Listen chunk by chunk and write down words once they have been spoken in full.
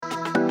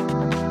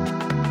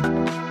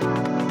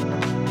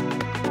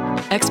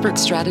Expert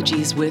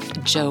Strategies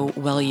with Joe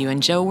Welu.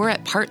 And Joe, we're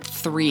at part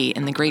 3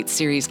 in the great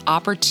series,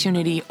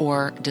 Opportunity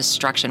or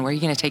Destruction. Where are you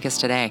going to take us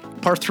today?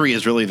 Part 3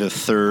 is really the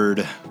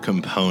third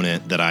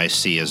component that I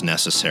see as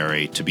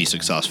necessary to be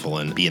successful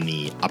and be in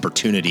the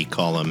opportunity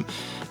column,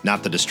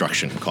 not the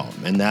destruction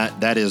column. And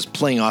that is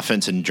playing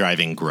offense and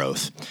driving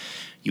growth.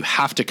 You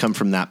have to come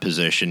from that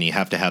position. You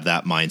have to have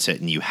that mindset,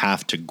 and you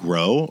have to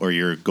grow or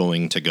you're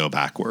going to go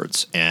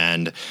backwards.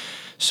 And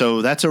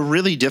so that's a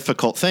really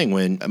difficult thing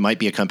when it might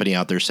be a company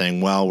out there saying,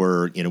 well,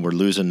 we're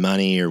losing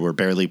money, or we're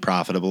barely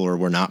profitable, or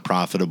we're not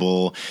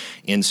profitable.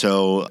 And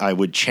so I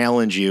would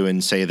challenge you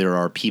and say there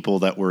are people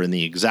that were in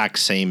the exact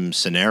same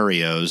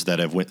scenarios that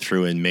have went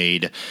through and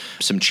made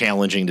some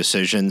challenging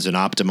decisions and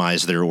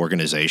optimized their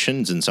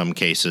organizations. In some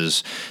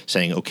cases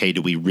saying, okay,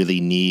 do we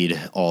really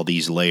need all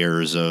these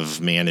layers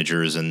of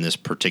managers in this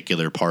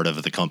particular part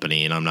of the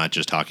company? And I'm not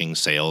just talking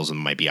sales, and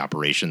might be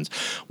operations,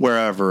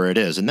 wherever it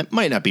is. And that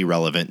might not be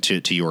relevant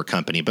to your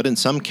company, but in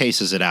some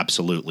cases it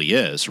absolutely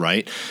is,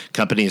 right?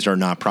 Companies are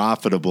not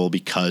profitable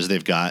because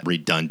they've got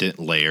redundant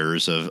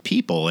layers of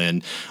people.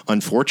 And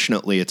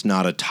unfortunately, it's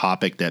not a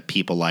topic that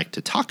people like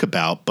to talk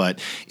about,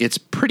 but it's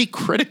pretty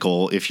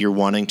critical if you're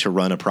wanting to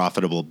run a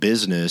profitable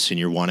business and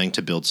you're wanting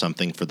to build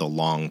something for the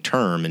long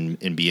term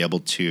and be able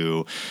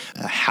to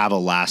have a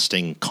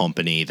lasting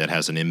company that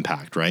has an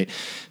impact, right?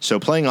 So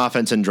playing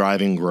offense and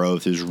driving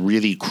growth is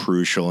really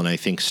crucial. And I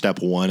think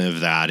step one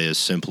of that is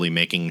simply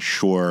making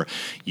sure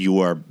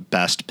you are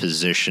best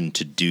positioned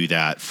to do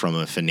that from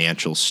a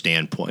financial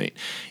standpoint.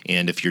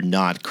 And if you're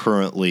not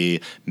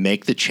currently,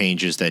 make the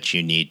changes that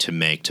you need to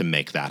make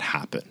that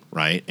happen,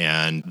 right?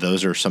 And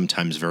those are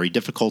sometimes very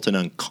difficult and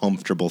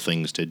uncomfortable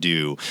things to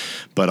do.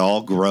 But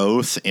all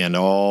growth and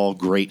all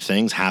great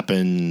things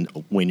happen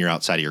when you're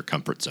outside of your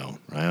comfort zone,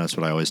 right? That's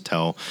what I always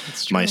tell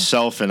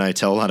myself, and I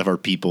tell a lot of our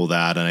people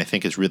that, and I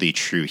think it's really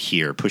true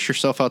here. Push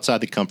yourself outside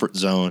the comfort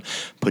zone,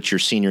 put your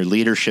senior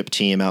leadership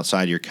team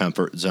outside your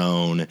comfort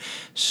zone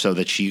so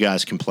that you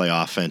guys can play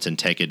offense and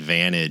take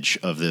advantage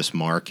of this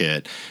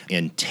market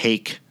and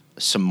take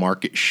some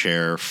market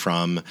share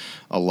from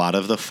a lot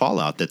of the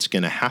fallout that's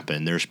going to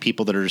happen. There's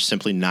people that are just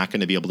simply not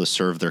going to be able to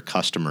serve their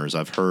customers.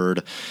 I've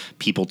heard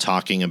people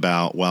talking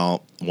about,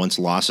 well, once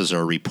losses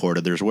are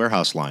reported, there's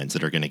warehouse lines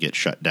that are going to get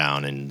shut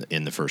down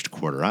in the first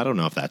quarter. I don't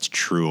know if that's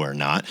true or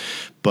not,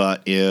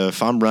 but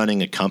if I'm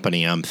running a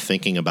company, I'm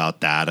thinking about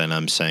that and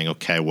I'm saying,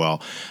 okay,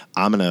 well,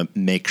 I'm going to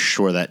make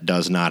sure that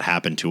does not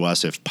happen to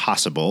us if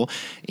possible,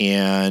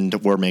 and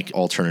we'll make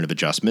alternative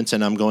adjustments,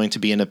 and I'm going to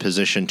be in a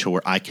position to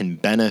where I can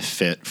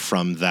benefit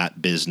from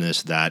that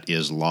business that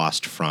is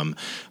lost from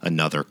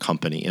another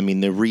company. I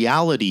mean, the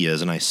reality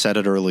is, and I said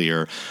it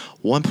earlier,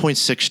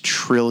 $1.6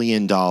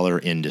 trillion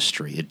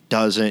industry.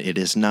 It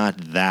is not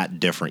that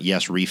different.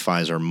 Yes,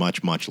 refis are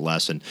much, much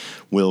less and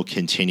will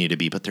continue to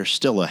be, but there's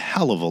still a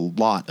hell of a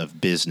lot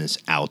of business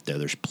out there.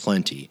 There's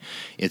plenty.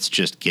 It's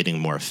just getting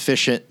more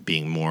efficient,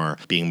 being more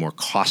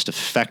cost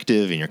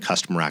effective in your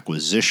customer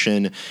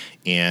acquisition,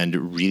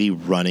 and really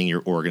running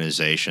your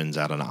organizations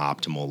at an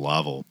optimal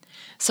level.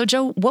 So,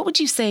 Joe, what would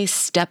you say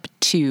step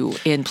 2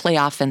 in play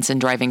offense and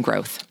driving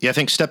growth? Yeah, I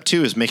think step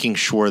 2 is making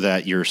sure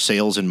that your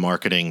sales and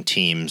marketing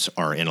teams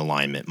are in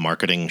alignment.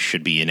 Marketing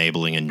should be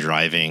enabling and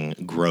driving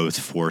growth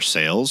for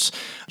sales.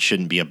 It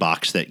shouldn't be a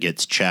box that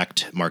gets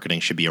checked. Marketing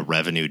should be a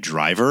revenue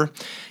driver.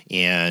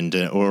 And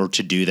in order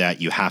to do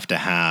that, you have to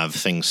have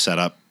things set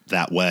up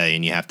that way,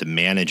 and you have to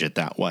manage it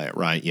that way,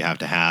 right? You have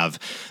to have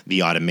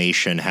the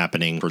automation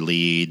happening for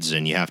leads,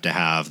 and you have to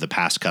have the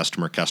past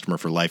customer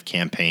for life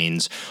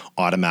campaigns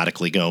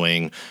automatically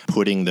going,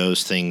 putting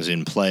those things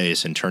in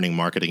place and turning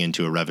marketing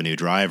into a revenue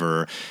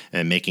driver,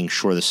 and making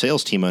sure the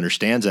sales team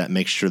understands that,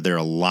 makes sure they're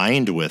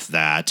aligned with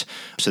that,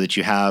 so that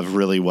you have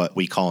really what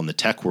we call in the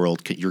tech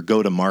world, your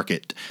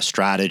go-to-market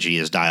strategy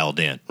is dialed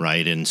in,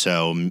 right? And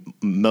so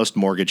most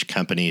mortgage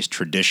companies,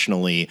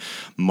 traditionally,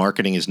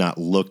 marketing is not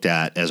looked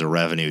at as a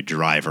revenue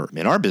driver.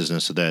 In our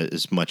business, that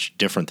is much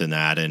different than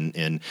that.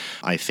 And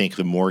I think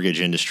the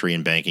mortgage industry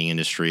and banking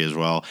industry as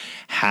well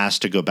has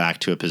to go back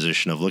to a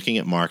position of looking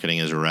at marketing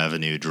as a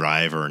revenue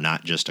driver,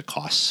 not just a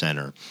cost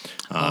center,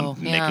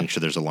 making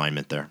sure there's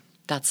alignment there.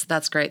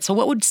 That's great. So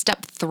what would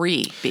step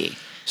 3 be?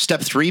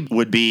 Step 3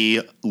 would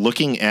be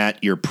looking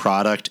at your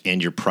product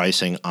and your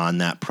pricing on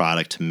that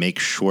product to make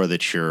sure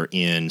that you're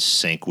in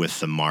sync with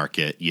the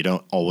market. You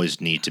don't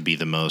always need to be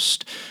the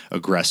most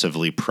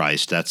aggressively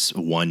priced. That's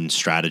one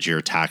strategy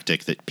or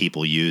tactic that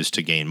people use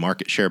to gain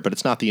market share, but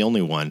it's not the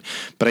only one.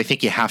 But I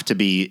think you have to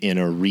be in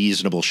a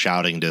reasonable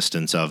shouting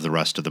distance of the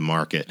rest of the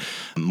market.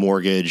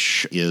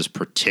 Mortgage is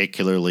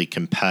particularly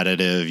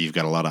competitive. You've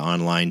got a lot of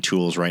online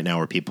tools right now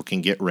where people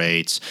can get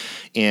rates,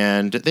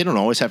 and they don't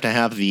always have to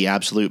have the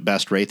absolute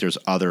best great. There's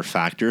other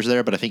factors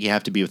there, but I think you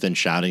have to be within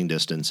shouting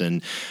distance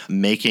and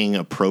making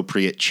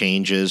appropriate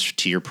changes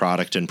to your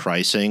product and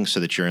pricing so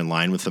that you're in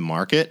line with the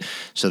market,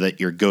 so that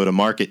your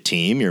go-to-market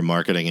team, your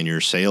marketing and your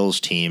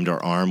sales team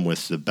are armed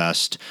with the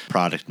best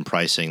product and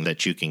pricing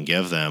that you can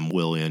give them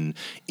will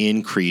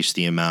increase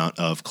the amount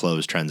of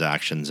closed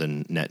transactions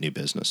and net new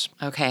business.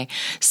 Okay.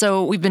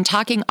 So we've been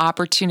talking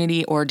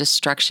opportunity or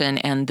destruction,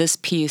 and this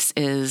piece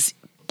is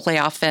play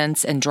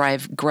offense and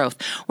drive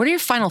growth. What are your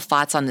final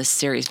thoughts on this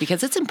series?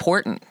 Because it's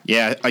important.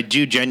 Yeah, I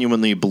do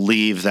genuinely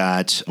believe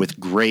that with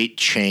great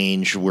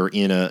change, we're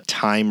in a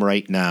time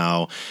right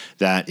now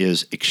that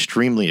is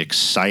extremely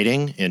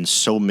exciting in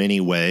so many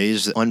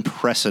ways.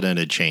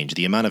 Unprecedented change.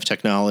 The amount of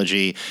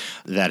technology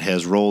that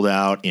has rolled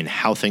out in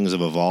how things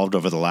have evolved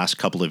over the last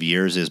couple of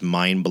years is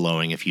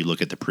mind-blowing if you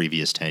look at the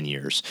previous 10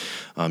 years.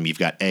 You've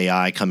got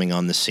AI coming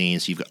on the scene,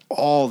 so you've got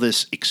all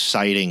this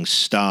exciting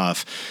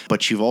stuff,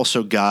 but you've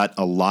also got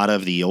a lot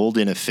of the old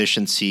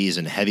inefficiencies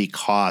and heavy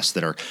costs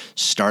that are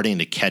starting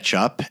to catch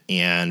up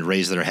and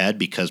raise their head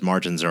because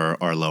margins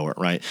are lower,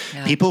 right?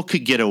 Yeah. People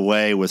could get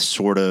away with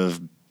sort of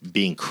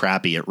being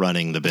crappy at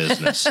running the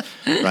business,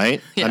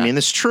 right? Yeah. I mean,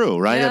 it's true,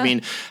 right? Yeah. I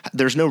mean,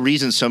 there's no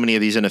reason so many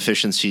of these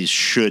inefficiencies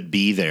should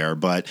be there,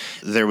 but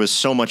there was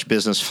so much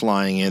business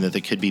flying in that they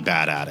could be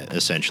bad at it,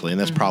 essentially. And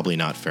that's probably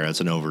not fair.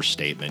 It's an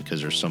overstatement because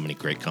there's so many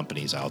great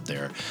companies out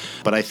there.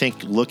 But I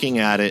think looking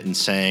at it and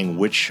saying,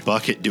 which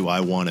bucket do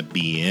I want to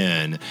be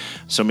in?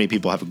 So many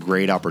people have a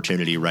great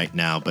opportunity right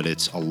now, but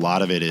a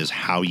lot of it is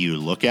how you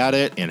look at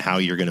it and how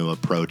you're going to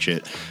approach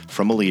it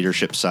from a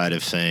leadership side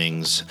of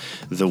things.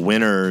 The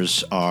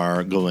winners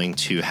are going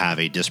to have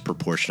a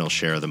disproportional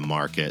share of the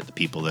market, the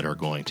people that are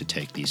going to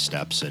take these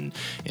steps and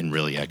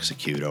really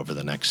execute over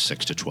the next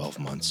 6 to 12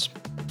 months.